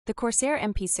The Corsair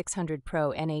MP600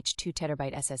 PRO NH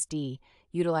 2TB SSD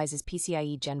utilizes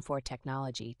PCIe Gen4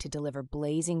 technology to deliver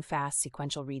blazing fast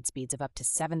sequential read speeds of up to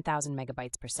 7,000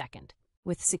 megabytes per second.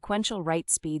 With sequential write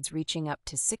speeds reaching up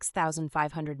to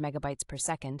 6,500 megabytes per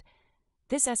second,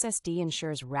 this SSD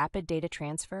ensures rapid data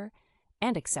transfer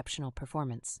and exceptional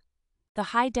performance.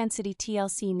 The high-density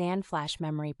TLC NAND flash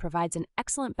memory provides an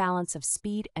excellent balance of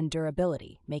speed and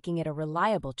durability, making it a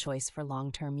reliable choice for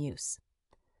long-term use.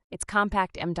 Its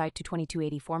compact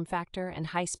M.2 form factor and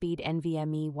high-speed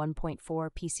NVMe 1.4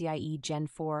 PCIe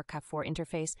Gen4 Ca4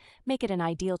 interface make it an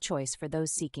ideal choice for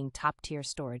those seeking top-tier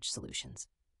storage solutions.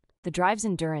 The drive's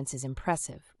endurance is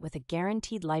impressive, with a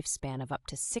guaranteed lifespan of up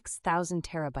to 6,000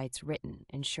 terabytes written,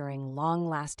 ensuring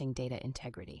long-lasting data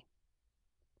integrity.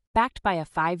 Backed by a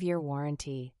 5-year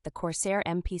warranty, the Corsair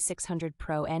MP600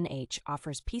 PRO NH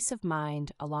offers peace of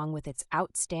mind along with its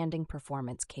outstanding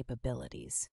performance capabilities.